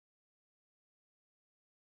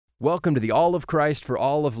Welcome to the All of Christ for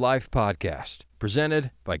All of Life podcast,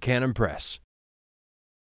 presented by Canon Press.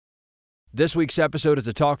 This week's episode is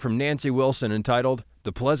a talk from Nancy Wilson entitled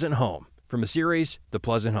The Pleasant Home, from a series, The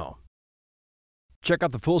Pleasant Home. Check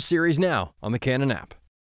out the full series now on the Canon app.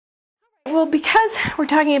 Well, because we're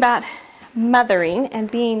talking about mothering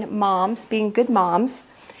and being moms, being good moms,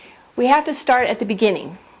 we have to start at the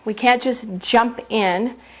beginning. We can't just jump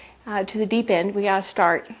in to the deep end. We got to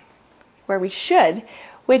start where we should,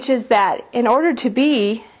 which is that in order to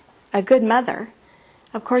be a good mother,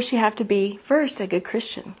 of course you have to be first a good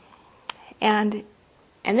Christian. And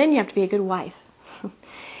then you have to be a good wife.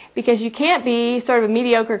 Because you can't be sort of a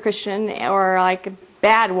mediocre Christian or like a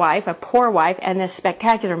bad wife, a poor wife, and a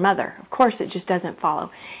spectacular mother. Of course it just doesn't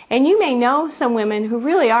follow. And you may know some women who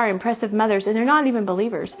really are impressive mothers and they're not even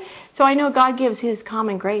believers. So I know God gives His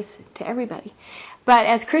common grace to everybody. But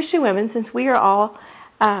as Christian women, since we are all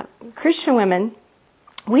Christian women,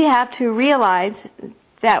 we have to realize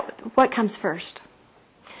that what comes first.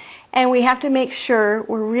 And we have to make sure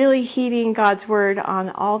we're really heeding God's word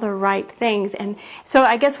on all the right things. And so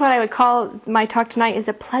I guess what I would call my talk tonight is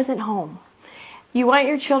a pleasant home. You want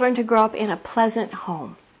your children to grow up in a pleasant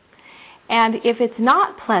home. And if it's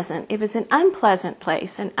not pleasant, if it's an unpleasant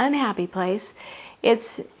place, an unhappy place,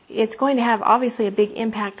 it's going to have obviously a big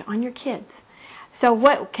impact on your kids. So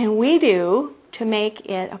what can we do to make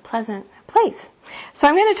it a pleasant place? So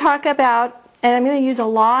I'm going to talk about, and I'm going to use a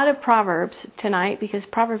lot of Proverbs tonight because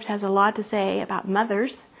Proverbs has a lot to say about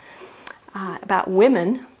mothers, about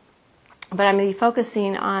women, but I'm going to be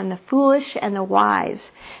focusing on the foolish and the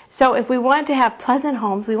wise. So if we want to have pleasant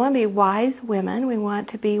homes, we want to be wise women. We want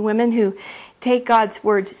to be women who take God's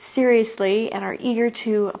words seriously and are eager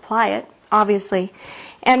to apply it, obviously.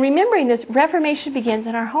 And remembering this, Reformation begins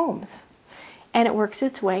in our homes, and it works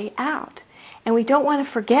its way out. And we don't want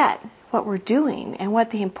to forget what we're doing and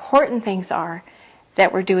what the important things are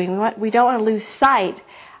that we're doing. We don't want to lose sight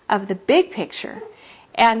of the big picture.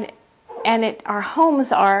 And our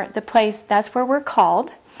homes are the place, that's where we're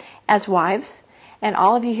called as wives. And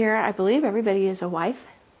all of you here, I believe everybody is a wife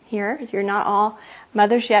here. You're not all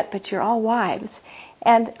mothers yet, but you're all wives.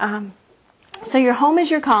 And so your home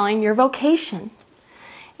is your calling, your vocation.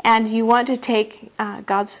 And you want to take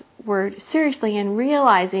God's word seriously and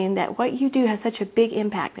realizing that what you do has such a big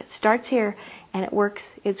impact. It starts here and it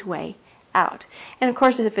works its way out. And of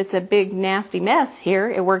course, if it's a big nasty mess here,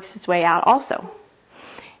 it works its way out also.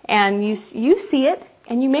 And you see it,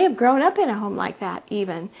 and you may have grown up in a home like that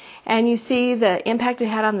even. And you see the impact it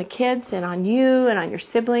had on the kids and on you and on your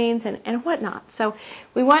siblings and whatnot. So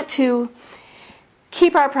we want to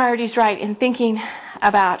keep our priorities right in thinking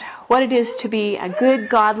about what it is to be a good,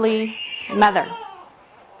 godly mother.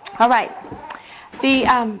 All right.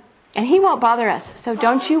 And he won't bother us, so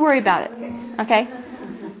don't you worry about it. Okay?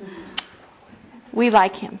 We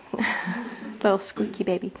like him. Little squeaky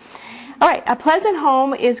baby. All right. A pleasant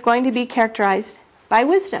home is going to be characterized by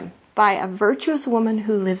wisdom, by a virtuous woman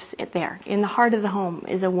who lives there. In the heart of the home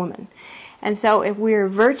is a woman. And so if we're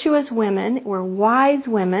virtuous women, we're wise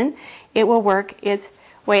women, it will work its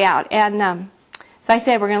way out. And so I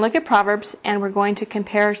said we're going to look at Proverbs and we're going to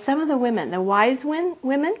compare some of the women, the wise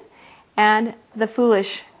women and the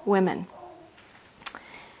foolish women.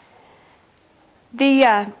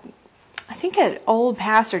 I think an old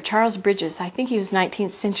pastor, Charles Bridges, I think he was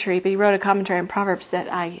 19th century, but he wrote a commentary on Proverbs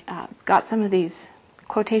that I got some of these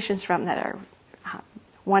quotations from that are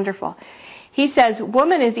wonderful. He says,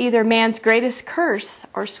 woman is either man's greatest curse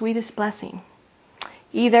or sweetest blessing,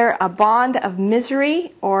 either a bond of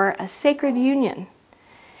misery or a sacred union.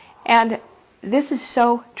 And this is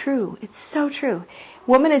so true. It's so true.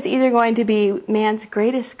 Woman is either going to be man's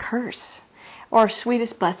greatest curse or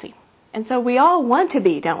sweetest blessing. And so we all want to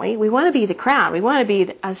be, don't we? We want to be the crown. We want to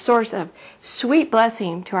be a source of sweet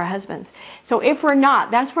blessing to our husbands. So if we're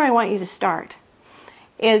not, that's where I want you to start,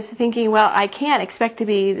 is thinking, well, I can't expect to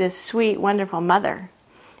be this sweet, wonderful mother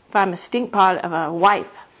if I'm a stinkpot of a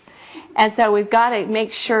wife. And so we've got to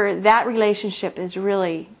make sure that relationship is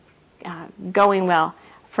really going well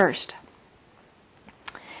first.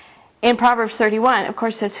 In Proverbs 31, of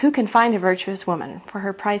course, says, who can find a virtuous woman? For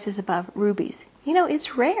her price is above rubies. You know,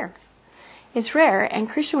 it's rare. It's rare, and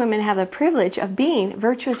Christian women have the privilege of being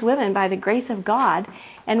virtuous women by the grace of God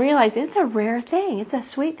and realize it's a rare thing. It's a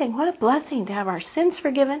sweet thing. What a blessing to have our sins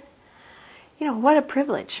forgiven. You know, what a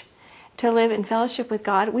privilege to live in fellowship with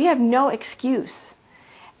God. We have no excuse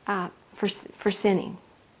for sinning.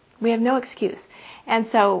 We have no excuse. And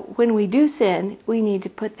so when we do sin, we need to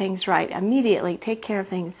put things right immediately, take care of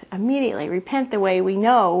things immediately, repent the way we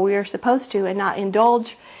know we are supposed to and not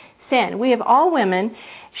indulge sin. We of all women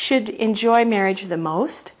should enjoy marriage the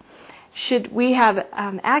most. should we have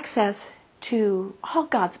access to all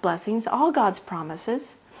God's blessings, all God's promises.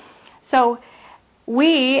 So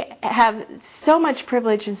we have so much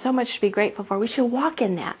privilege and so much to be grateful for. We should walk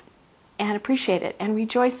in that and appreciate it and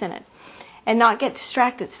rejoice in it and not get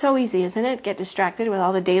distracted. It's so easy, isn't it? Get distracted with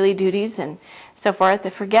all the daily duties and so forth to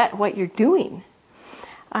forget what you're doing.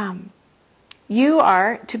 You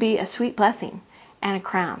are to be a sweet blessing and a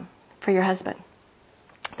crown for your husband.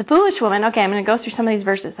 The foolish woman, okay, I'm going to go through some of these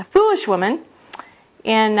verses. A foolish woman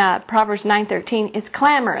in Proverbs 9:13 is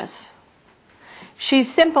clamorous.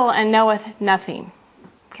 She's simple and knoweth nothing.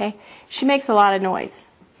 Okay? She makes a lot of noise.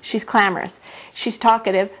 She's clamorous. She's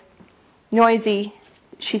talkative, noisy.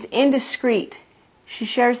 She's indiscreet. She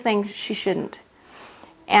shares things she shouldn't.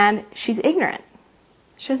 And she's ignorant.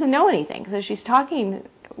 She doesn't know anything. So she's talking,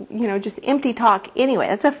 just empty talk anyway.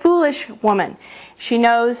 That's a foolish woman. She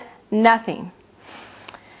knows nothing.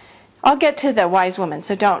 I'll get to the wise woman,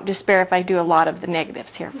 so don't despair if I do a lot of the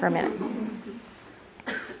negatives here for a minute.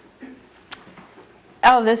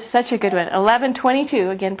 Oh, this is such a good one. 11:22,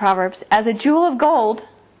 again, Proverbs. As a jewel of gold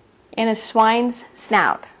in a swine's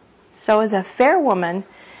snout, so is a fair woman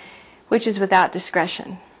which is without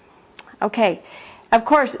discretion. Okay, of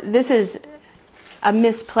course, this is a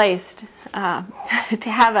misplaced, to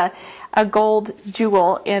have a gold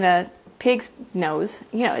jewel in a pig's nose,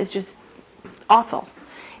 it's just awful.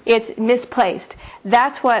 It's misplaced.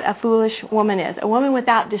 That's what a foolish woman is. A woman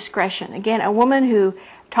without discretion. Again, a woman who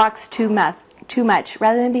talks too much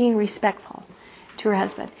rather than being respectful to her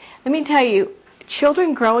husband. Let me tell you,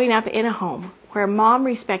 children growing up in a home where mom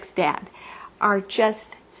respects dad are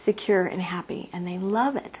just secure and happy, and they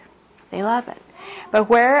love it. They love it. But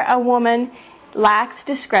where a woman lacks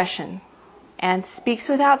discretion and speaks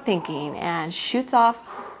without thinking and shoots off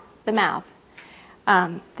the mouth,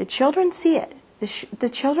 the children see it. The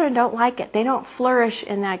children don't like it. They don't flourish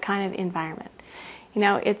in that kind of environment.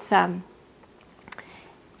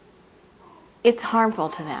 It's harmful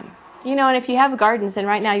to them. And if you have gardens, and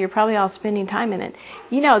right now you're probably all spending time in it,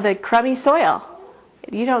 the crummy soil,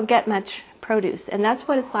 you don't get much produce. And that's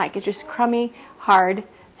what it's like. It's just crummy, hard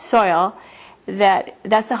soil.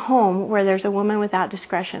 That's a home where there's a woman without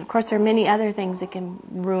discretion. Of course, there are many other things that can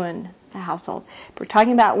ruin the household. We're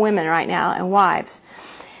talking about women right now and wives.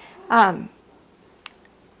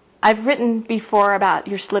 I've written before about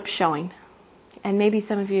your slip showing, and maybe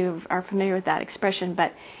some of you are familiar with that expression,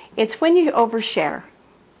 but it's when you overshare.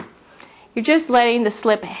 You're just letting the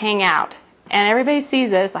slip hang out, and everybody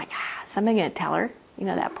sees it. It's like, somebody going to tell her?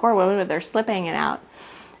 That poor woman with her slip hanging out.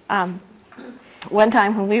 One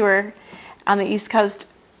time when we were on the East Coast,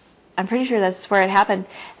 I'm pretty sure that's where it happened,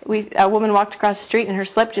 a woman walked across the street and her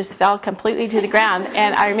slip just fell completely to the ground,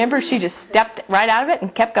 and I remember she just stepped right out of it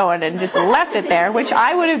and kept going and just left it there, which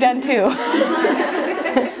I would have done too.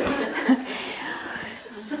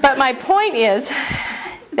 But my point is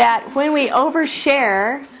that when we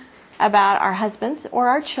overshare about our husbands or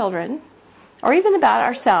our children, or even about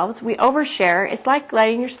ourselves, we overshare. It's like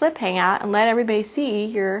letting your slip hang out and let everybody see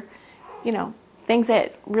your, things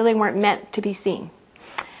that really weren't meant to be seen.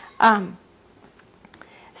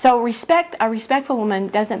 So a respectful woman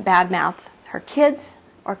doesn't badmouth her kids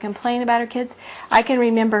or complain about her kids. I can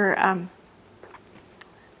remember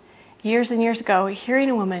years and years ago hearing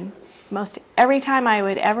a woman, most every time I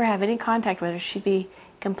would ever have any contact with her, she'd be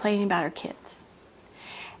complaining about her kids.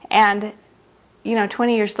 And,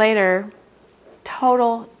 20 years later,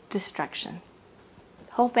 total destruction.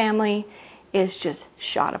 The whole family is just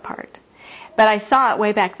shot apart. But I saw it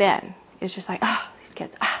way back then. It's just like, these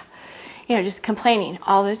kids, just complaining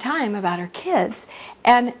all the time about her kids.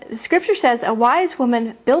 And the scripture says a wise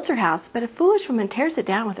woman builds her house, but a foolish woman tears it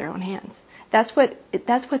down with her own hands. That's what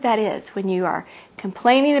that is. When you are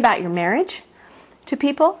complaining about your marriage to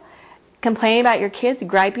people, complaining about your kids,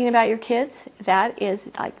 griping about your kids, that is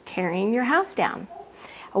like tearing your house down.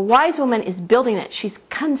 A wise woman is building it. She's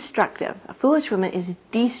constructive. A foolish woman is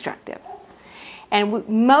destructive. And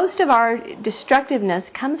most of our destructiveness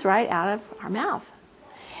comes right out of our mouth.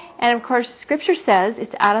 And of course, Scripture says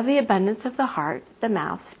it's out of the abundance of the heart the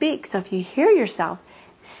mouth speaks. So if you hear yourself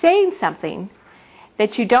saying something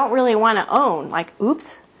that you don't really want to own, like,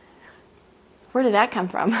 oops, where did that come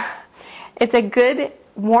from? It's a good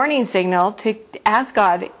warning signal to ask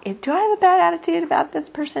God, do I have a bad attitude about this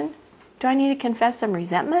person? Do I need to confess some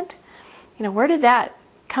resentment? Where did that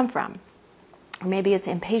come from? Or maybe it's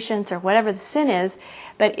impatience or whatever the sin is.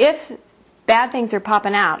 But if bad things are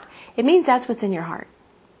popping out, it means that's what's in your heart.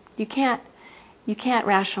 You can't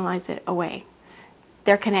rationalize it away.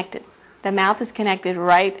 They're connected. The mouth is connected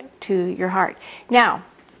right to your heart. Now,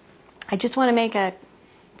 I just want to make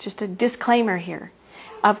just a disclaimer here.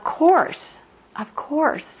 Of course,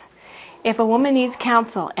 if a woman needs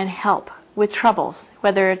counsel and help with troubles,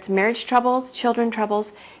 whether it's marriage troubles, children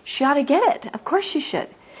troubles, she ought to get it. Of course she should.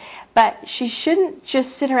 But she shouldn't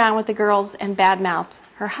just sit around with the girls and badmouth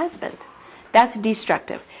her husband. That's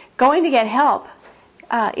destructive. Going to get help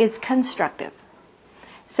is constructive.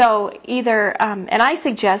 So either, and I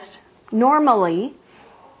suggest normally,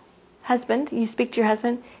 husband, you speak to your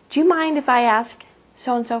husband, do you mind if I ask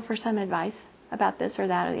so-and-so for some advice about this or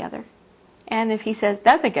that or the other? And if he says,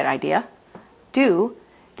 that's a good idea,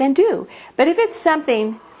 then do. But if it's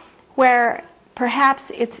something where perhaps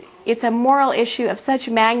it's a moral issue of such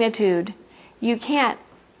magnitude, you can't,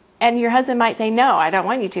 and your husband might say, no, I don't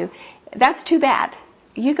want you to, that's too bad.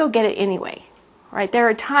 You go get it anyway. Right? There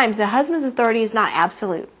are times the husband's authority is not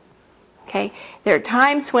absolute. Okay? There are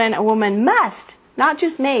times when a woman must, not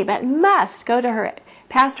just may, but must go to her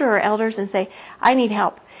pastor or elders and say, I need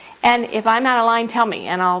help. And if I'm out of line, tell me.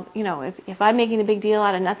 And I'll, if I'm making a big deal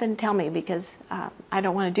out of nothing, tell me, because I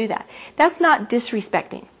don't want to do that. That's not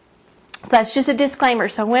disrespecting. So that's just a disclaimer.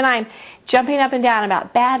 So when I'm jumping up and down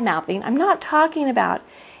about bad mouthing, I'm not talking about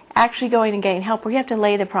actually going and getting help where you have to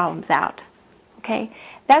lay the problems out. Okay?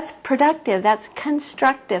 That's productive, that's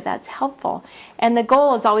constructive, that's helpful. And the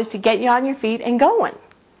goal is always to get you on your feet and going.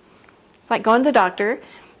 It's like going to the doctor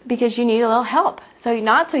because you need a little help. So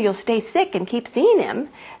not so you'll stay sick and keep seeing him,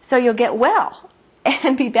 so you'll get well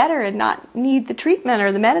and be better and not need the treatment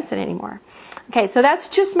or the medicine anymore. Okay, so that's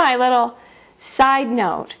just my little side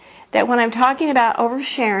note, that when I'm talking about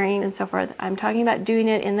oversharing and so forth, I'm talking about doing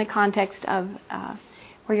it in the context of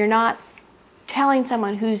where you're not telling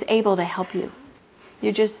someone who's able to help you.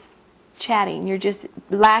 You're just chatting. You're just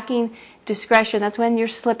lacking discretion. That's when your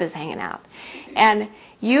slip is hanging out. And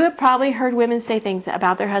you have probably heard women say things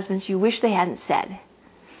about their husbands you wish they hadn't said.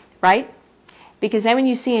 Right? Because then when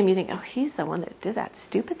you see him, you think, oh, he's the one that did that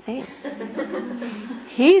stupid thing.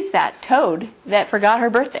 He's that toad that forgot her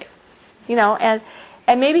birthday.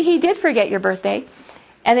 And maybe he did forget your birthday,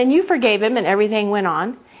 and then you forgave him and everything went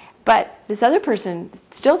on. But this other person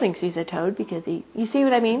still thinks he's a toad because you see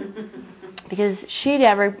what I mean? Because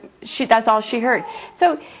that's all she heard.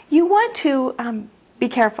 So you want to be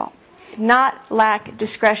careful, not lack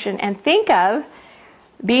discretion, and think of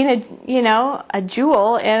being a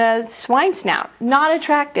jewel in a swine snout, not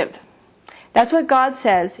attractive. That's what God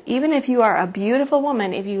says. Even if you are a beautiful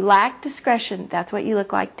woman, if you lack discretion, that's what you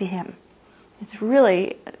look like to him. It's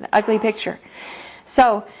really an ugly picture.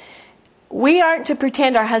 So we aren't to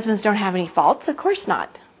pretend our husbands don't have any faults. Of course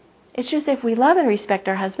not. It's just if we love and respect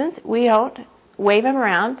our husbands, we don't wave them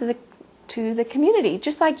around to the community.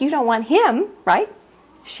 Just like you don't want him, right,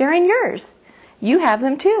 sharing yours. You have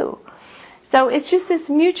them too. So it's just this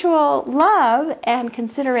mutual love and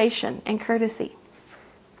consideration and courtesy.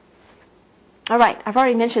 All right, I've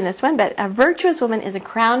already mentioned this one, but a virtuous woman is a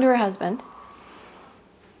crown to her husband.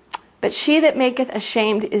 But she that maketh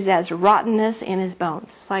ashamed is as rottenness in his bones.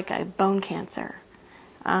 It's like a bone cancer.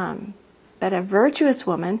 But a virtuous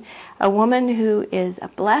woman, a woman who is a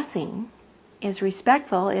blessing, is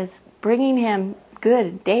respectful, is bringing him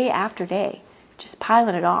good day after day, just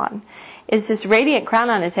piling it on, is this radiant crown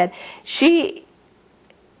on his head. She's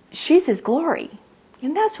his glory.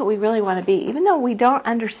 And that's what we really want to be. Even though we don't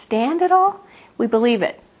understand it all, we believe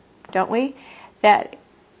it, don't we? That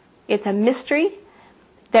it's a mystery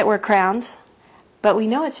that we're crowns, but we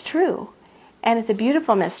know it's true. And it's a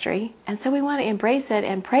beautiful mystery, and so we want to embrace it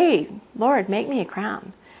and pray, Lord, make me a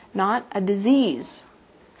crown, not a disease.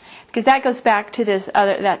 Because that goes back to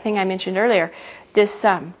that thing I mentioned earlier, this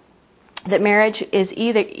that marriage is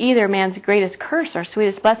either man's greatest curse or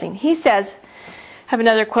sweetest blessing. He says, I have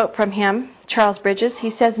another quote from him, Charles Bridges.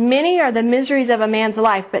 He says, many are the miseries of a man's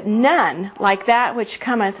life, but none like that which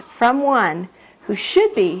cometh from one who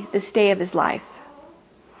should be the stay of his life.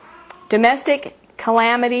 Domestic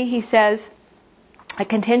calamity, he says, a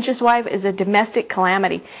contentious wife is a domestic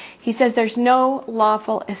calamity. He says there's no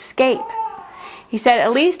lawful escape. He said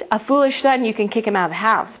at least a foolish son, you can kick him out of the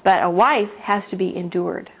house, but a wife has to be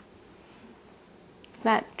endured. Isn't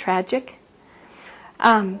that tragic?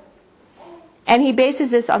 And he bases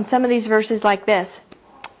this on some of these verses like this.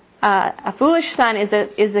 A foolish son is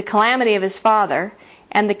the calamity of his father,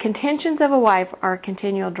 and the contentions of a wife are a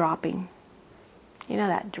continual dropping. You know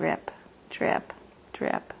that drip, drip,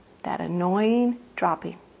 drip. That annoying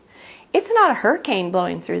dropping. It's not a hurricane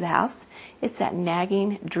blowing through the house. It's that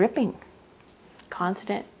nagging dripping.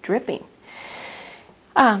 Constant dripping.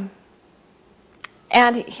 And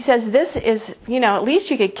he says this is, at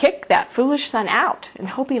least you could kick that foolish son out and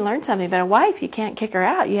hope he learned something. But a wife, you can't kick her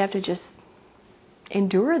out. You have to just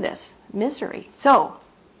endure this misery. So,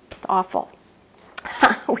 it's awful.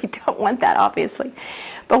 We don't want that, obviously.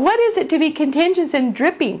 But what is it to be contentious and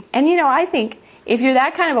dripping? And I think if you're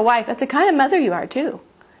that kind of a wife, that's the kind of mother you are too.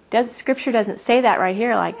 Scripture doesn't say that right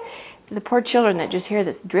here, like the poor children that just hear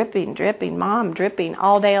this dripping, mom dripping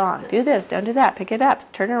all day long. Do this, don't do that, pick it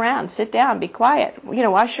up, turn around, sit down, be quiet,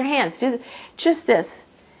 wash your hands. Just this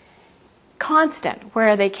constant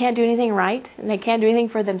where they can't do anything right and they can't do anything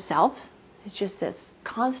for themselves. It's just this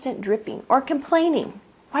constant dripping or complaining.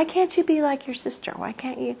 Why can't you be like your sister? Why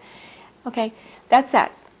can't you? Okay, that's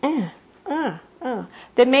that.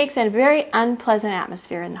 That makes a very unpleasant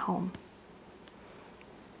atmosphere in the home.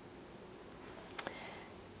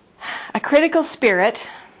 A critical spirit,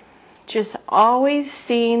 just always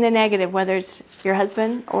seeing the negative, whether it's your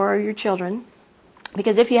husband or your children.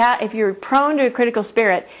 Because if you're prone to a critical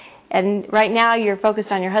spirit, and right now you're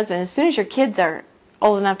focused on your husband, as soon as your kids are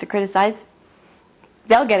old enough to criticize,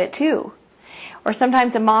 they'll get it too. Or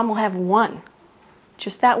sometimes a mom will have one,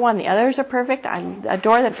 just that one. The others are perfect. I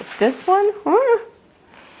adore them. But this one,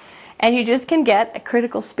 and you just can get a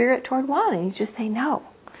critical spirit toward one, and you just say, no,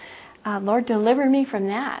 Lord, deliver me from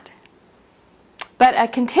that. But a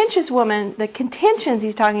contentious woman, the contentions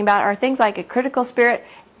he's talking about are things like a critical spirit,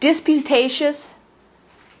 disputatious,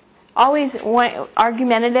 always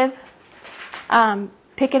argumentative,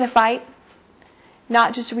 picking a fight,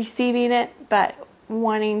 not just receiving it, but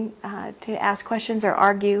wanting to ask questions or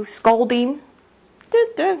argue, scolding,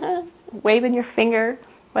 waving your finger,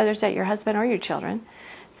 whether it's at your husband or your children.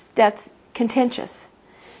 That's contentious,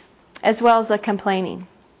 as well as the complaining.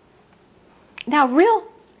 Now, real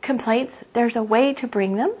complaints, there's a way to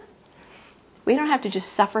bring them. We don't have to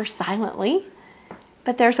just suffer silently,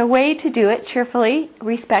 but there's a way to do it cheerfully,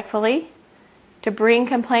 respectfully, to bring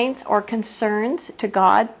complaints or concerns to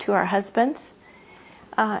God, to our husbands.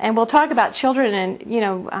 And we'll talk about children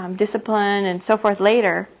and, discipline and so forth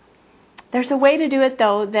later. There's a way to do it,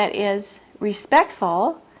 though, that is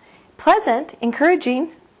respectful, pleasant,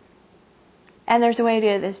 encouraging, and there's a way to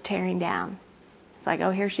do it that's tearing down. It's like,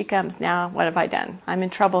 oh, here she comes now. What have I done? I'm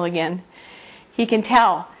in trouble again. He can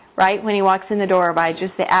tell, right, when he walks in the door by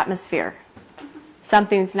just the atmosphere.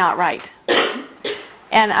 Something's not right.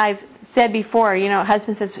 And I've said before,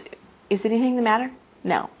 husband says, is anything the matter?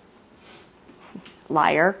 No.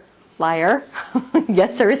 Liar.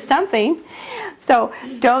 Yes, there is something. So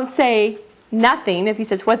don't say nothing. If he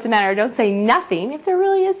says, what's the matter? Don't say nothing if there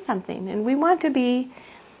really is something. And we want to be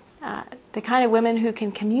the kind of women who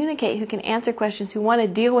can communicate, who can answer questions, who want to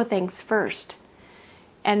deal with things first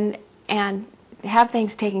and have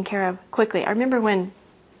things taken care of quickly. I remember when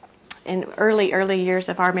in early years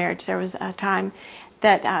of our marriage, there was a time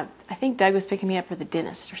that I think Doug was picking me up for the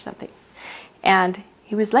dentist or something. And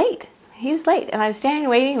he was late. And I was standing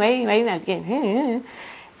waiting. I was getting, and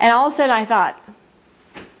all of a sudden I thought,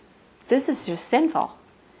 this is just sinful.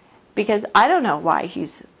 Because I don't know why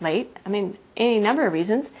he's late. I mean, any number of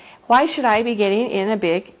reasons. Why should I be getting in a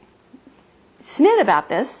big snit about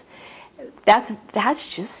this?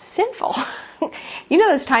 That's just sinful.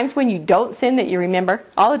 Those times when you don't sin that you remember?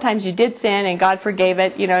 All the times you did sin and God forgave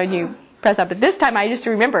it, and you press up. But this time I just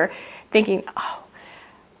remember thinking, oh,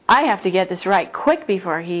 I have to get this right quick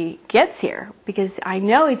before he gets here because I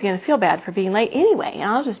know he's going to feel bad for being late anyway, and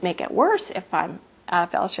I'll just make it worse if I'm out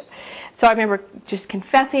of fellowship. So I remember just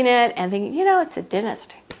confessing it and thinking, it's a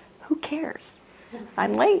dentist. Who cares?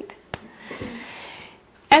 I'm late.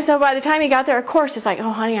 And so by the time he got there, of course, it's like,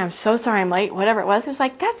 oh, honey, I'm so sorry I'm late, whatever it was. It was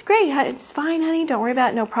like, that's great. It's fine, honey. Don't worry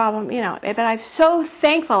about it. No problem. But I'm so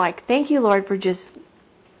thankful. Like, thank you, Lord, for just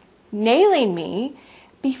nailing me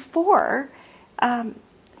before so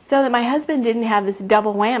that my husband didn't have this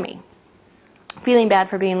double whammy, feeling bad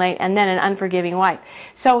for being late and then an unforgiving wife.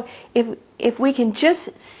 So if we can just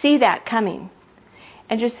see that coming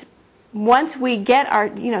and just once we get our,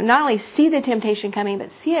 not only see the temptation coming,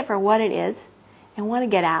 but see it for what it is and want to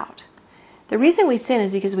get out. The reason we sin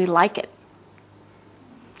is because we like it.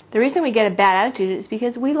 The reason we get a bad attitude is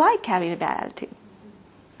because we like having a bad attitude.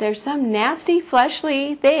 There's some nasty,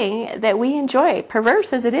 fleshly thing that we enjoy,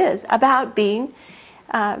 perverse as it is, about being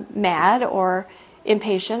mad or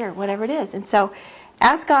impatient or whatever it is. And so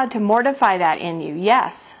ask God to mortify that in you.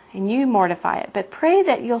 Yes, and you mortify it. But pray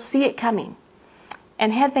that you'll see it coming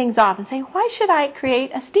and head things off and say, why should I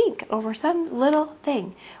create a stink over some little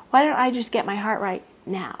thing? Why don't I just get my heart right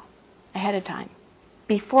now, ahead of time,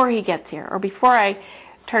 before he gets here, or before I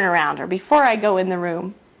turn around, or before I go in the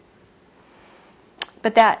room?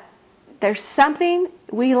 But that there's something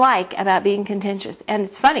we like about being contentious. And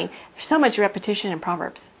it's funny, there's so much repetition in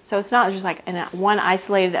Proverbs. So it's not just like in one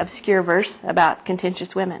isolated, obscure verse about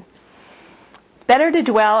contentious women. It's better to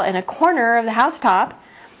dwell in a corner of the housetop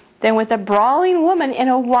than with a brawling woman in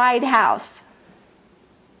a wide house.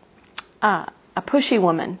 A pushy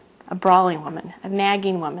woman, a brawling woman, a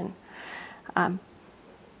nagging woman.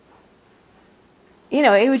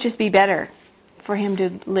 It would just be better for him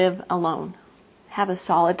to live alone, have a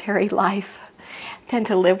solitary life, than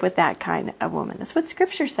to live with that kind of woman. That's what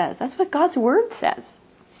Scripture says. That's what God's Word says.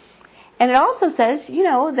 And it also says,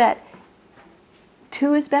 that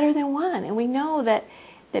two is better than one. And we know that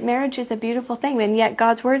marriage is a beautiful thing. And yet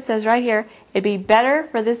God's Word says right here, it'd be better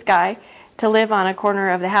for this guy to live on a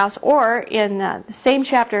corner of the house. Or in the same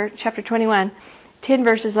chapter 21, 10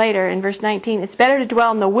 verses later, in verse 19, it's better to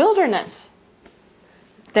dwell in the wilderness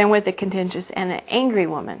than with a contentious and an angry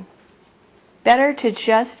woman. Better to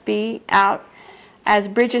just be out, as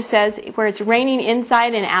Bridges says, where it's raining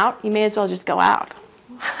inside and out, you may as well just go out.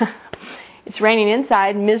 It's raining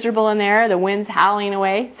inside, miserable in there, the wind's howling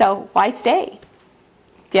away, so why stay?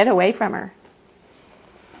 Get away from her.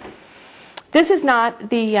 This is not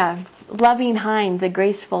the loving hind, the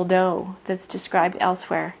graceful doe that's described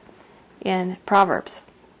elsewhere in Proverbs.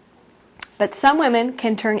 But some women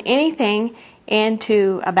can turn anything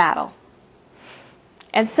into a battle.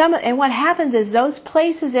 And what happens is those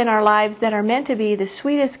places in our lives that are meant to be the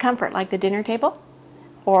sweetest comfort, like the dinner table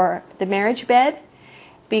or the marriage bed,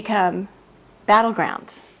 become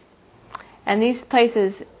battlegrounds. And these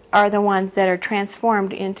places are the ones that are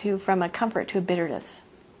transformed from a comfort to a bitterness.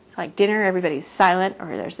 Like dinner, everybody's silent,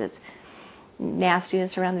 or there's this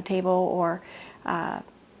nastiness around the table, or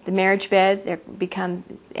the marriage bed, there become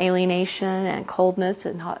alienation and coldness,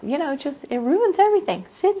 and it ruins everything.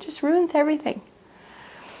 Sin just ruins everything.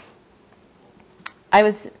 I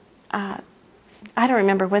don't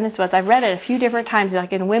remember when this was. I've read it a few different times,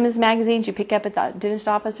 like in women's magazines you pick up at the dentist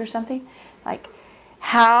office or something, like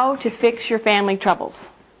how to fix your family troubles.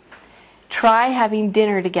 Try having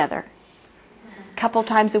dinner together a couple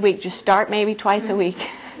times a week. Just start maybe twice a week.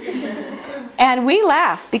 And we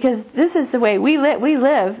laugh because this is the way we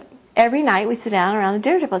live. Every night we sit down around the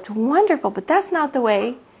dinner table. It's wonderful, but that's not the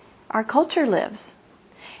way our culture lives.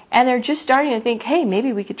 And they're just starting to think, hey,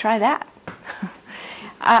 maybe we could try that.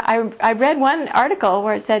 I read one article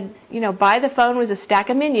where it said, by the phone was a stack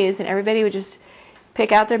of menus, and everybody would just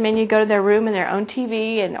pick out their menu, go to their room and their own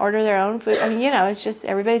TV and order their own food. It's just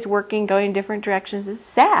everybody's working, going in different directions. It's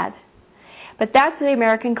sad. But that's the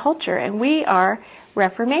American culture, and we are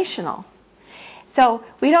reformational. So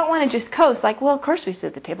we don't want to just coast like, well, of course we sit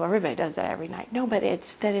at the table. Everybody does that every night. No, but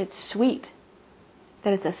it's sweet.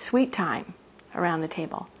 That it's a sweet time around the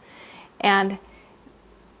table. And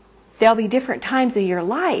there'll be different times of your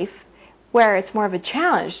life where it's more of a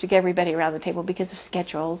challenge to get everybody around the table because of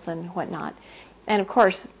schedules and whatnot. And of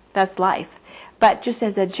course, that's life. But just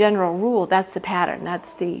as a general rule, that's the pattern.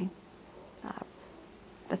 That's the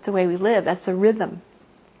way we live. That's the rhythm.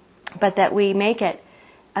 But that we make it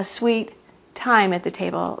a sweet time at the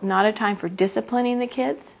table, not a time for disciplining the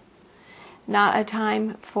kids, not a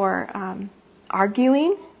time for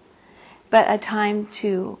arguing, but a time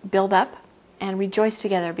to build up and rejoice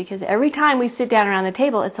together, because every time we sit down around the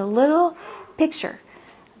table, it's a little picture,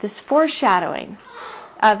 this foreshadowing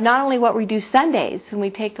of not only what we do Sundays when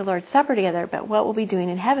we take the Lord's Supper together, but what we'll be doing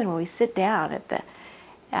in heaven when we sit down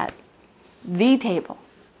at the table.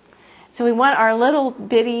 So we want our little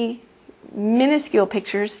bitty, minuscule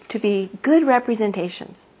pictures to be good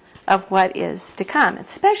representations of what is to come,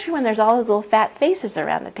 especially when there's all those little fat faces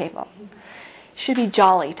around the table. Should be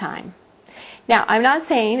jolly time. Now, I'm not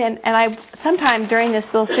saying, and I sometime during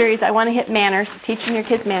this little series, I want to hit manners, teaching your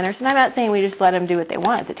kids manners, and I'm not saying we just let them do what they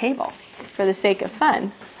want at the table for the sake of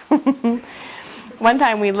fun. One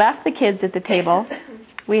time we left the kids at the table.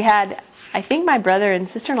 We had, I think, my brother and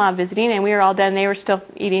sister-in-law visiting, and we were all done. They were still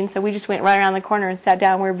eating, so we just went right around the corner and sat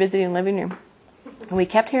down. We were visiting the living room. And we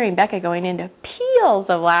kept hearing Becca going into peals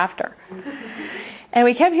of laughter. And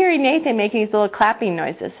we kept hearing Nathan making these little clapping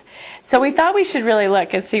noises. So we thought we should really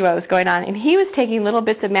look and see what was going on. And he was taking little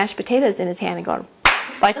bits of mashed potatoes in his hand and going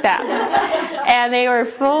like that. And they were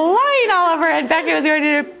flying all over, and Becca was going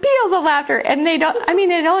into peals of laughter. And it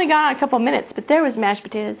had only gone on a couple minutes, but there was mashed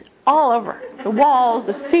potatoes all over. The walls,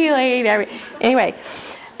 the ceiling, anyway.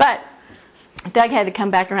 But Doug had to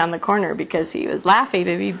come back around the corner because he was laughing,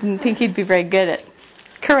 and he didn't think he'd be very good at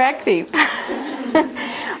correcting.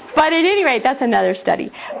 But at any rate, that's another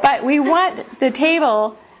study. But we want the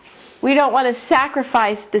table, we don't want to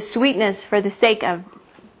sacrifice the sweetness for the sake of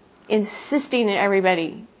insisting that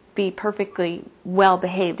everybody be perfectly well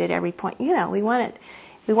behaved at every point. We want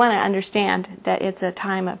to understand that it's a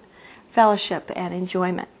time of fellowship and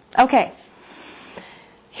enjoyment. Okay.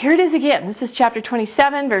 Here it is again. This is chapter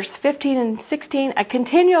 27, verse 15 and 16. A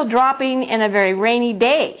continual dropping in a very rainy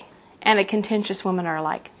day. and a contentious woman are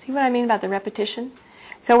alike. See what I mean about the repetition?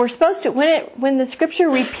 So we're supposed to, when the scripture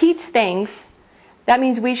repeats things, that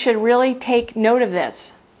means we should really take note of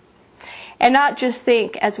this. And not just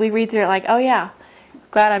think as we read through it like, oh yeah,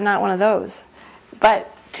 glad I'm not one of those.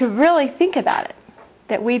 But to really think about it.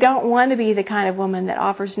 That we don't want to be the kind of woman that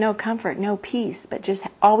offers no comfort, no peace, but just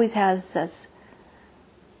always has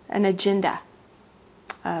an agenda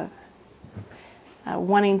of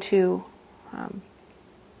wanting to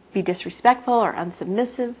be disrespectful or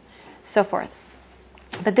unsubmissive, so forth.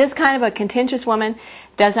 But this kind of a contentious woman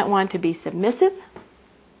doesn't want to be submissive.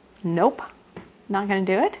 Nope, not going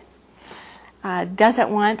to do it. Doesn't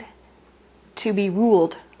want to be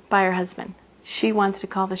ruled by her husband. She wants to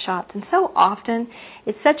call the shots. And so often,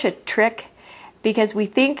 it's such a trick because we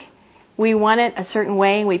think we want it a certain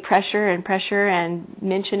way and we pressure and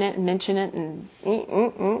mention it and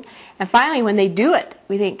and finally when they do it,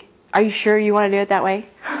 we think, are you sure you want to do it that way?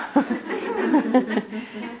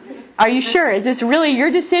 Are you sure? Is this really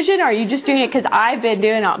your decision or are you just doing it because I've been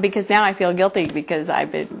doing it because now I feel guilty because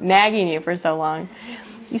I've been nagging you for so long?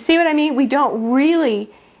 You see what I mean?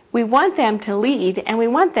 We want them to lead, and we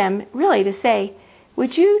want them really to say,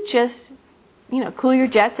 would you just, cool your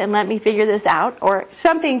jets and let me figure this out, or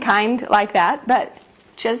something kind like that, but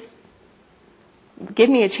just give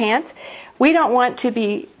me a chance. We don't want to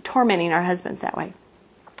be tormenting our husbands that way.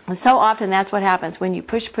 And so often that's what happens when you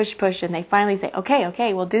push, and they finally say,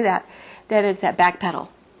 okay, we'll do that. Then it's that back pedal.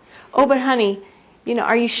 Oh, but honey,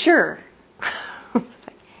 are you sure?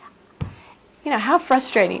 How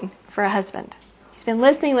frustrating for a husband. He's been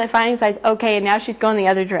listening, finally decides, okay, and now she's going the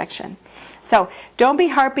other direction. So don't be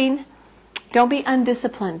harping. Don't be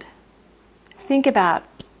undisciplined. Think about,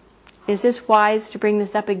 is this wise to bring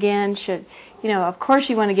this up again? Of course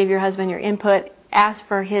you want to give your husband your input. Ask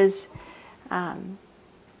for his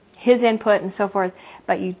input and so forth.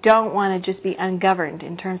 But you don't want to just be ungoverned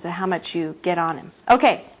in terms of how much you get on him.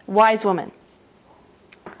 Okay, wise woman.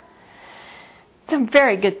 Some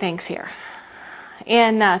very good things here.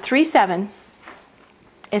 In 3:7,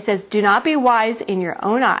 it says, do not be wise in your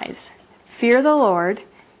own eyes. Fear the Lord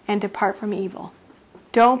and depart from evil.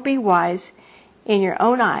 Don't be wise in your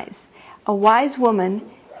own eyes. A wise woman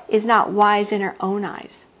is not wise in her own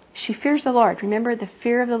eyes. She fears the Lord. Remember, the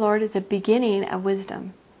fear of the Lord is the beginning of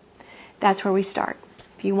wisdom. That's where we start.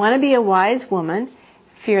 If you want to be a wise woman,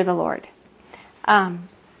 fear the Lord. And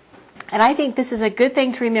I think this is a good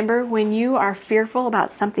thing to remember when you are fearful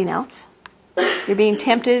about something else. You're being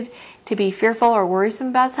tempted to be fearful or worrisome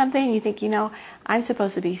about something. You think, I'm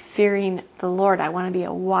supposed to be fearing the Lord. I want to be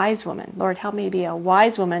a wise woman. Lord, help me to be a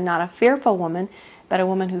wise woman, not a fearful woman, but a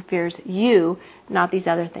woman who fears you, not these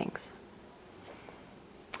other things.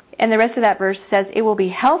 And the rest of that verse says, it will be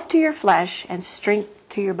health to your flesh and strength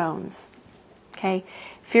to your bones. Okay?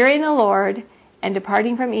 Fearing the Lord and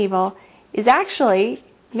departing from evil is actually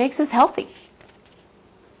makes us healthy.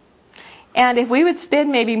 And if we would spend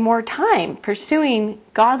maybe more time pursuing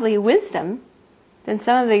godly wisdom than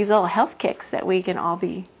some of these little health kicks that we can all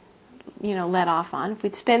be, let off on, if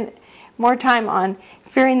we'd spend more time on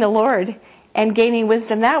fearing the Lord and gaining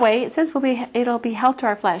wisdom that way, it says it'll be health to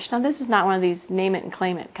our flesh. Now, this is not one of these name it and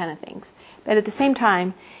claim it kind of things. But at the same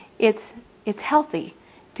time, it's healthy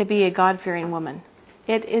to be a God-fearing woman.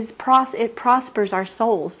 It prospers our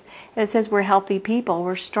souls. And it says we're healthy people.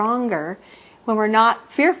 We're stronger when we're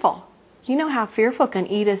not fearful. You know how fearfulness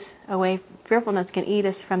can eat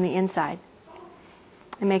us from the inside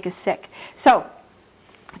and make us sick. So,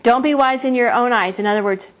 don't be wise in your own eyes. In other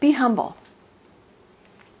words, be humble.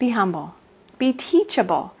 Be humble. Be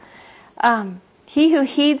teachable. He who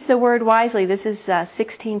heeds the word wisely, this is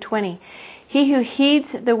 16:20. He who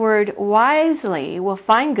heeds the word wisely will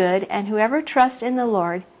find good, and whoever trusts in the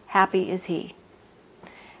Lord, happy is he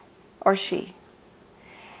or she.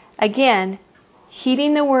 Again,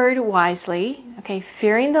 heeding the word wisely,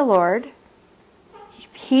 fearing the Lord,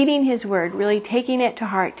 heeding his word, really taking it to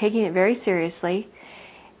heart, taking it very seriously,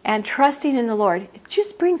 and trusting in the Lord. It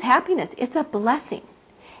just brings happiness. It's a blessing.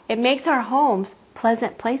 It makes our homes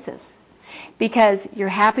pleasant places because you're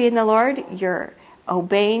happy in the Lord, you're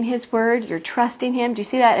obeying his word, you're trusting him. Do you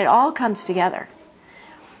see that? It all comes together.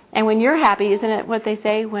 And when you're happy, isn't it what they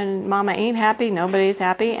say? When mama ain't happy, nobody's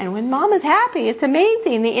happy. And when mama's happy, it's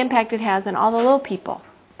amazing the impact it has on all the little people.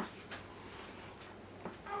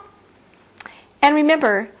 And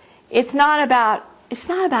remember, it's not about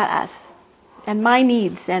us and my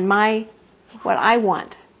needs and what I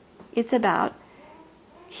want. It's about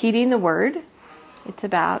heeding the word. It's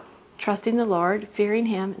about trusting the Lord, fearing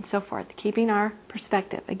him, and so forth, keeping our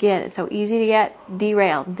perspective. Again, it's so easy to get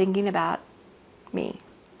derailed and thinking about me.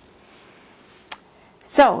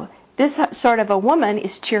 So, This sort of a woman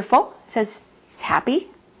is cheerful, says happy,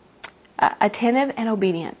 attentive, and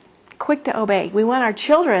obedient. Quick to obey. We want our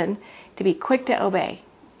children to be quick to obey.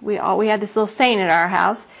 We had this little saying at our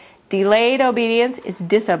house, delayed obedience is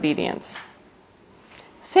disobedience.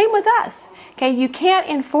 Same with us. Okay, you can't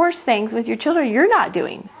enforce things with your children you're not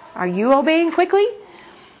doing. Are you obeying quickly?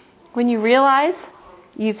 When you realize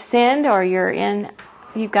you've sinned or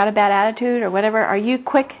you've got a bad attitude or whatever, are you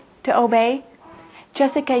quick to obey?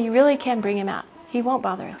 Jessica, you really can bring him out. He won't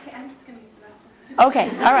bother us. Okay, I'm just going to use the bathroom.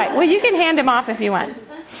 Okay, all right. Well, you can hand him off if you want.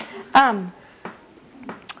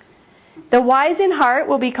 The wise in heart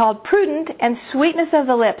will be called prudent, and sweetness of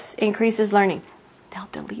the lips increases learning. They'll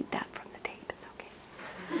delete that from the tape. It's okay.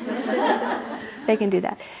 They can do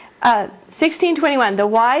that. 16:21. The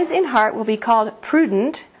wise in heart will be called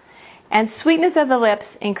prudent, and sweetness of the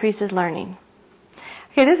lips increases learning.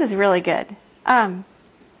 Okay, this is really good.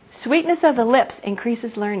 Sweetness of the lips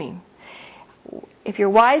increases learning. If you're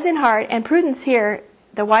wise in heart, and prudence here,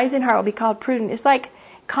 the wise in heart will be called prudent. It's like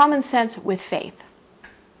common sense with faith.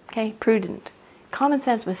 Okay, prudent. Common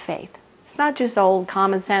sense with faith. It's not just old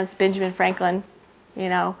common sense, Benjamin Franklin,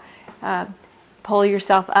 pull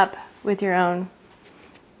yourself up with your own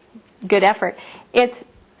good effort. It's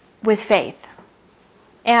with faith.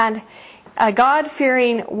 And a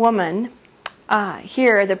God-fearing woman,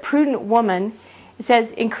 here, the prudent woman, it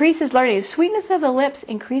says, increases learning. The sweetness of the lips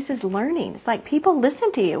increases learning. It's like people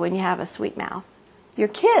listen to you when you have a sweet mouth. Your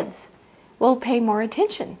kids will pay more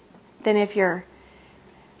attention than if you're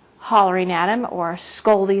hollering at them or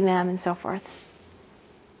scolding them and so forth.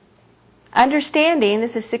 Understanding,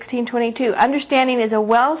 this is 16:22, understanding is a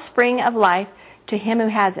wellspring of life to him who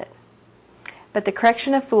has it, but the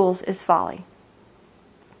correction of fools is folly.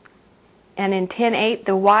 And in 10:8,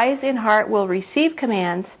 the wise in heart will receive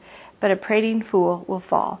commands, but a prating fool will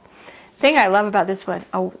fall. The thing I love about this one,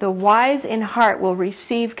 the wise in heart will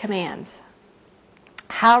receive commands.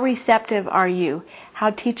 How receptive are you? How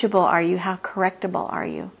teachable are you? How correctable are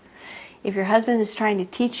you? If your husband is trying to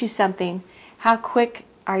teach you something, how quick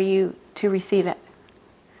are you to receive it?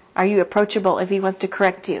 Are you approachable if he wants to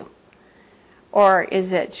correct you? Or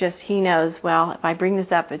is it just he knows, well, if I bring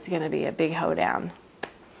this up, it's going to be a big hoedown.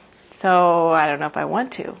 So I don't know if I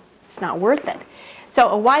want to. It's not worth it. So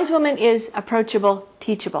a wise woman is approachable,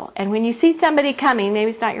 teachable. And when you see somebody coming, maybe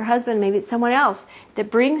it's not your husband, maybe it's someone else, that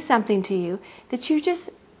brings something to you, that you just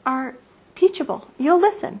are teachable. You'll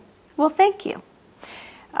listen. Well, thank you.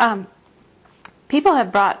 People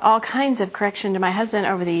have brought all kinds of correction to my husband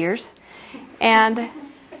over the years. And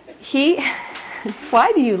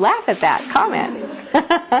why do you laugh at that comment?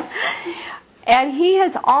 And he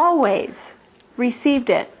has always received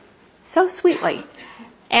it so sweetly.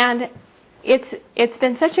 And it's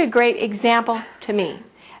been such a great example to me,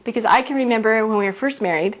 because I can remember when we were first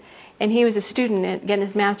married and he was a student getting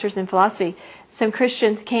his master's in philosophy, some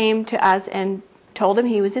Christians came to us and told him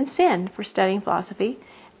he was in sin for studying philosophy,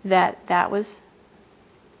 that was,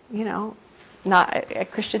 not a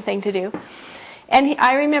Christian thing to do. And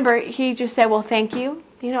I remember he just said, well, thank you,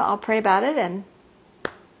 I'll pray about it, and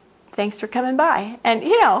thanks for coming by. And,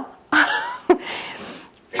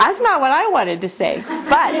 that's not what I wanted to say,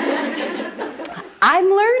 but I'm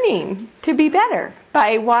learning to be better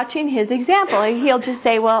by watching his example. He'll just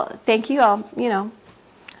say, well, thank you,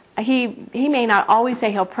 he may not always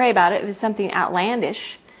say he'll pray about it if it's something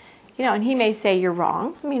outlandish, and he may say you're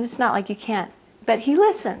wrong. I mean, it's not like you can't, but he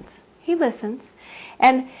listens. He listens.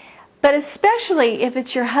 But especially if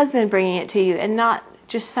it's your husband bringing it to you and not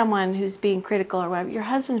just someone who's being critical or whatever, your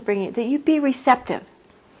husband's bringing it, that you be receptive.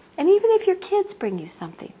 And even if your kids bring you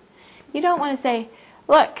something, you don't want to say,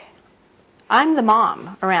 look, I'm the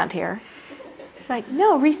mom around here. It's like,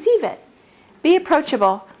 no, receive it. Be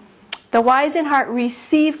approachable. The wise in heart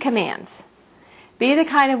receive commands. Be the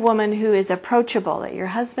kind of woman who is approachable, that your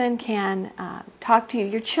husband can talk to you.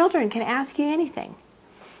 Your children can ask you anything.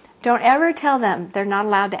 Don't ever tell them they're not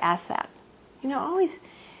allowed to ask that. Always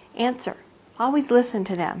answer. Always listen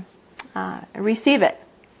to them. Receive it.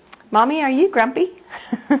 Mommy, are you grumpy?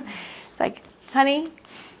 It's like, honey,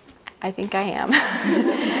 I think I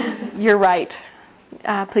am. You're right.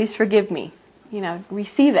 Please forgive me.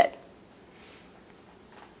 Receive it.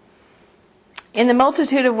 In the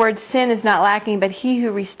multitude of words, sin is not lacking, but he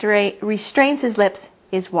who restrains his lips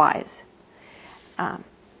is wise.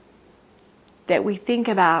 That we think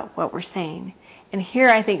about what we're saying. And here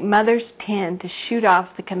I think mothers tend to shoot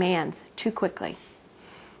off the commands too quickly.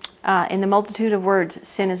 In the multitude of words,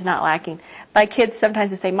 sin is not lacking. My kids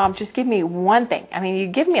sometimes say, Mom, just give me one thing. I mean, you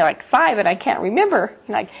give me like 5 and I can't remember.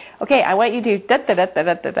 Like, okay, I want you to do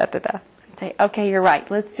da-da-da-da-da-da-da-da. say, okay, you're right.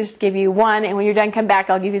 Let's just give you one, and when you're done, come back.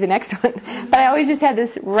 I'll give you the next one. But I always just had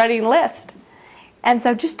this running list. And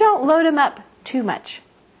so just don't load them up too much.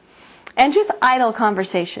 And just idle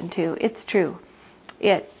conversation, too. It's true.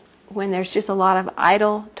 When there's just a lot of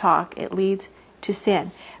idle talk, it leads to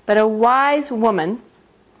sin. But a wise woman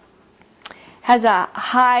has a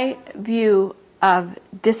high view of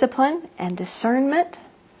discipline and discernment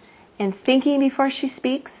and thinking before she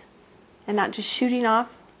speaks and not just shooting off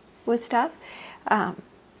with stuff.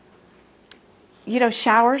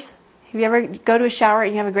 Showers. Have you ever go to a shower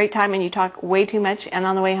and you have a great time and you talk way too much, and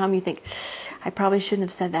on the way home you think, I probably shouldn't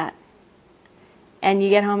have said that. And you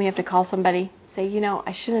get home, you have to call somebody, say,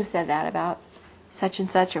 I shouldn't have said that about such and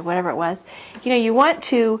such or whatever it was. You want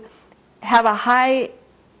to have a high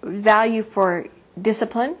value for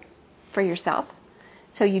discipline for yourself.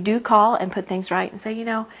 So you do call and put things right and say,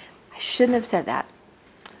 I shouldn't have said that.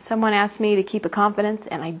 Someone asked me to keep a confidence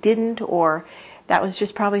and I didn't, or that was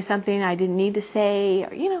just probably something I didn't need to say,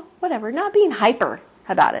 or, whatever. Not being hyper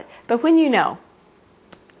about it. But when you know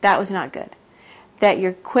that was not good, that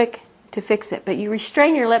you're quick to fix it, but you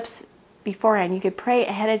restrain your lips beforehand. You could pray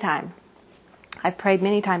ahead of time. I've prayed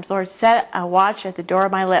many times, Lord, set a watch at the door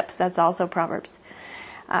of my lips. That's also Proverbs.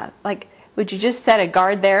 Would you just set a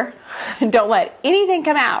guard there? And don't let anything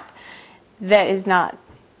come out that is not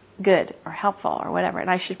good or helpful or whatever. And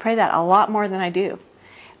I should pray that a lot more than I do.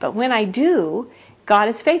 But when I do, God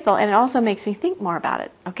is faithful, and it also makes me think more about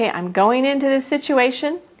it. Okay, I'm going into this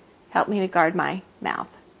situation. Help me to guard my mouth.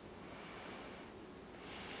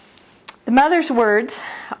 The mother's words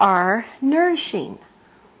are nourishing.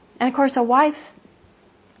 And of course, a wife's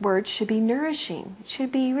words should be nourishing. It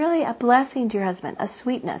should be really a blessing to your husband, a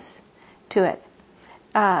sweetness to it.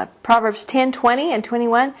 Proverbs 10:20 and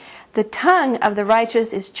 21, the tongue of the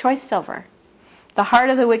righteous is choice silver. The heart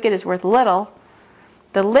of the wicked is worth little.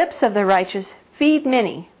 The lips of the righteous feed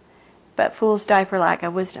many, but fools die for lack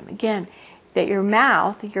of wisdom. Again, that your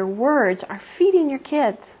mouth, your words are feeding your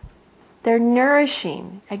kids. They're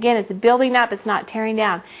nourishing. Again, it's building up, it's not tearing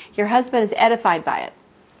down. Your husband is edified by it.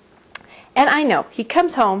 And I know, he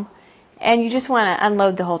comes home and you just want to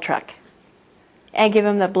unload the whole truck and give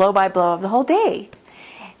him the blow-by-blow of the whole day.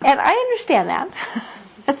 And I understand that.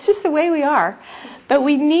 That's just the way we are. But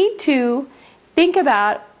we need to think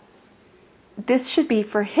about this should be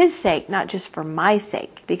for his sake, not just for my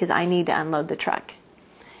sake, because I need to unload the truck.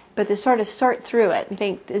 But to sort of sort through it and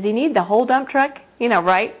think, does he need the whole dump truck?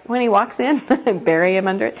 Right when he walks in, bury him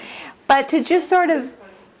under it. But to just sort of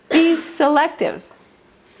be selective.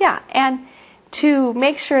 Yeah, and to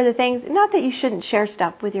make sure the things, not that you shouldn't share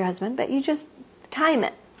stuff with your husband, but you just time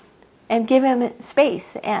it and give him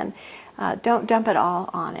space and don't dump it all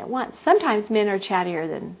on at once. Sometimes men are chattier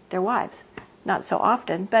than their wives. Not so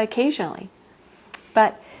often, but occasionally.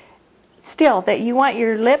 But still, that you want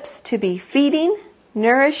your lips to be feeding,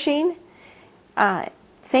 nourishing.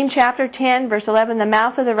 Same chapter 10, verse 11, the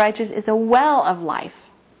mouth of the righteous is a well of life.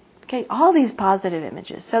 Okay, all these positive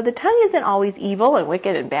images. So the tongue isn't always evil and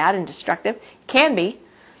wicked and bad and destructive. It can be.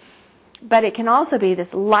 But it can also be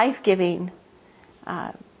this life-giving,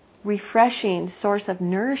 refreshing source of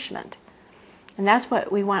nourishment. And that's what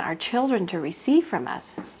we want our children to receive from us.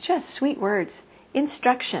 Just sweet words,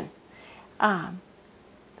 instruction,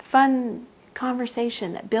 fun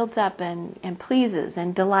conversation that builds up and pleases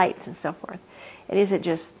and delights and so forth. It isn't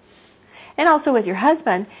just... And also with your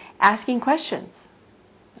husband, asking questions.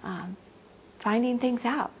 Finding things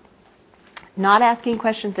out. Not asking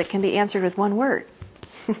questions that can be answered with one word.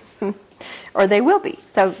 Or they will be.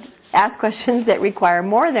 So ask questions that require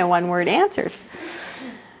more than one word answers.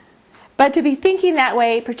 But to be thinking that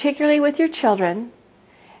way, particularly with your children,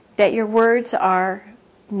 that your words are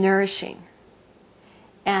nourishing.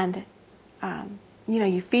 And,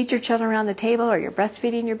 you feed your children around the table, or you're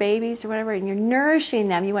breastfeeding your babies or whatever, and you're nourishing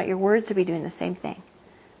them. You want your words to be doing the same thing.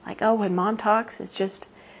 Like, when mom talks, it's just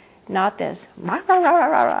not this.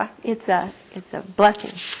 It's a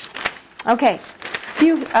blessing. Okay, a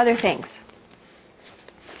few other things.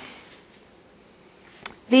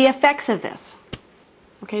 The effects of this.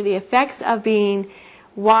 Okay, the effects of being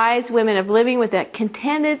wise women, of living with a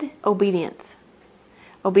contented obedience.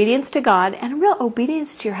 Obedience to God and real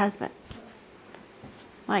obedience to your husband.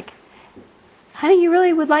 Like, honey, you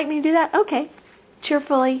really would like me to do that? Okay.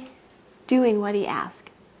 Cheerfully doing what he asked.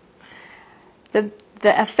 The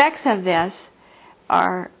effects of this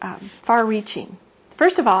are far-reaching.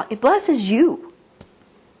 First of all, it blesses you.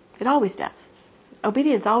 It always does.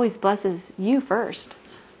 Obedience always blesses you first.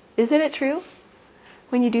 Isn't it true?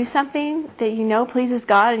 When you do something that you know pleases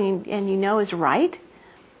God and you know is right,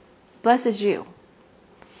 blesses you.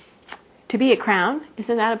 To be a crown,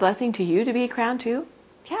 isn't that a blessing to you to be a crown too?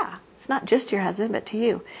 Yeah, it's not just your husband, but to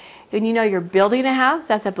you. And you know you're building a house,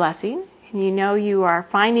 that's a blessing. And you know you are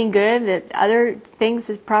finding good, that other things,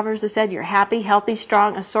 as Proverbs has said, you're happy, healthy,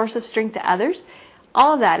 strong, a source of strength to others.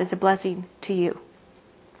 All of that is a blessing to you.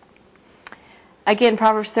 Again,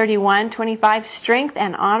 Proverbs 31:25, strength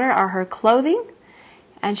and honor are her clothing,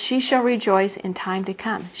 and she shall rejoice in time to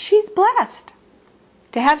come. She's blessed.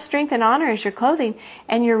 To have strength and honor as your clothing,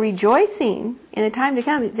 and you're rejoicing in the time to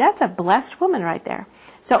come, that's a blessed woman right there.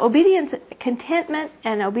 So obedience, contentment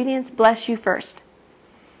and obedience bless you first.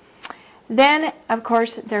 Then, of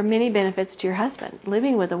course, there are many benefits to your husband.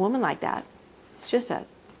 Living with a woman like that,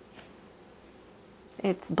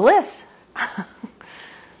 it's bliss.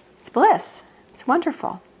 It's bliss. It's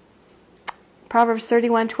wonderful. Proverbs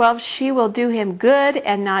 31:12, she will do him good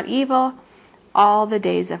and not evil all the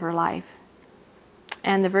days of her life.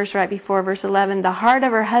 And the verse right before, verse 11, the heart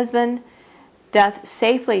of her husband doth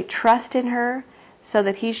safely trust in her, so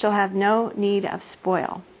that he shall have no need of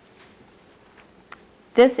spoil.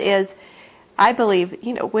 This is, I believe,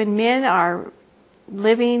 when men are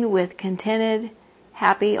living with contented,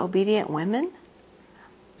 happy, obedient women,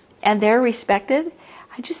 and they're respected,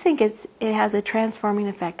 I just think it has a transforming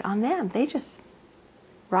effect on them. They just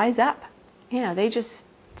rise up. They just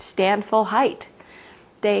stand full height.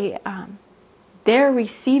 They're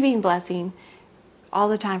receiving blessing all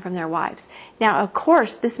the time from their wives. Now, of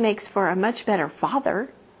course, this makes for a much better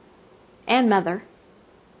father and mother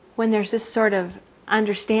when there's this sort of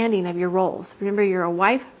understanding of your roles. Remember, you're a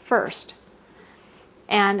wife first,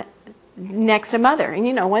 and next a mother.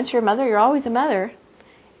 And once you're a mother, you're always a mother.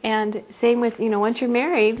 And same with, once you're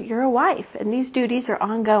married, you're a wife. And these duties are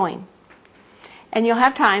ongoing. And you'll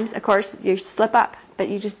have times, of course, you slip up, but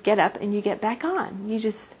you just get up and you get back on.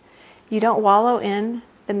 You don't wallow in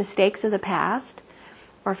the mistakes of the past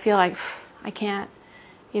or feel like, I can't,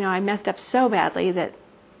 I messed up so badly that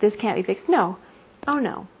this can't be fixed. No. Oh,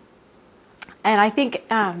 no. And I think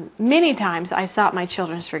many times I sought my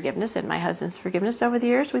children's forgiveness and my husband's forgiveness over the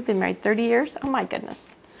years. We've been married 30 years. Oh, my goodness.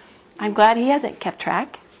 I'm glad he hasn't kept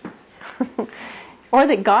track. Or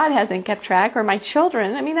that God hasn't kept track, or my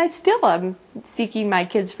children. I still am seeking my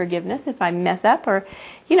kids' forgiveness if I mess up, or,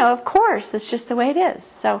 of course, it's just the way it is.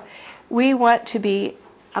 So we want to be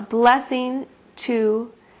a blessing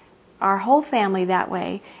to our whole family that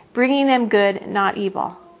way, bringing them good, not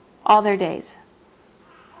evil, all their days.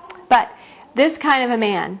 But this kind of a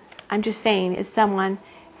man, I'm just saying, is someone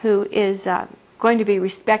who is going to be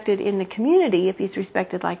respected in the community if he's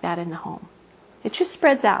respected like that in the home. It just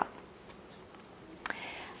spreads out.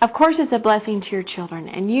 Of course, it's a blessing to your children,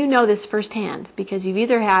 and you know this firsthand because you've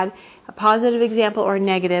either had a positive example or a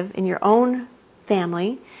negative in your own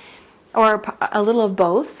family, or a little of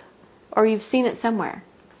both, or you've seen it somewhere.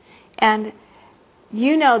 And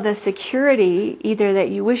you know the security either that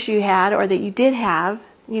you wish you had or that you did have,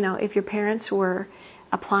 if your parents were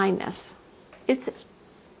applying this. It's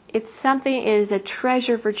something, it is a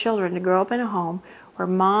treasure for children to grow up in a home where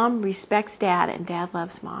mom respects dad and dad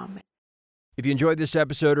loves mom. If you enjoyed this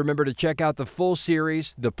episode, remember to check out the full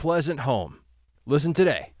series, The Pleasant Home. Listen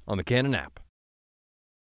today on the Canon app.